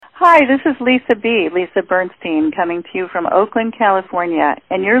Hi, this is Lisa B., Lisa Bernstein, coming to you from Oakland, California,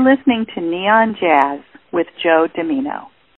 and you're listening to Neon Jazz with Joe Dimino.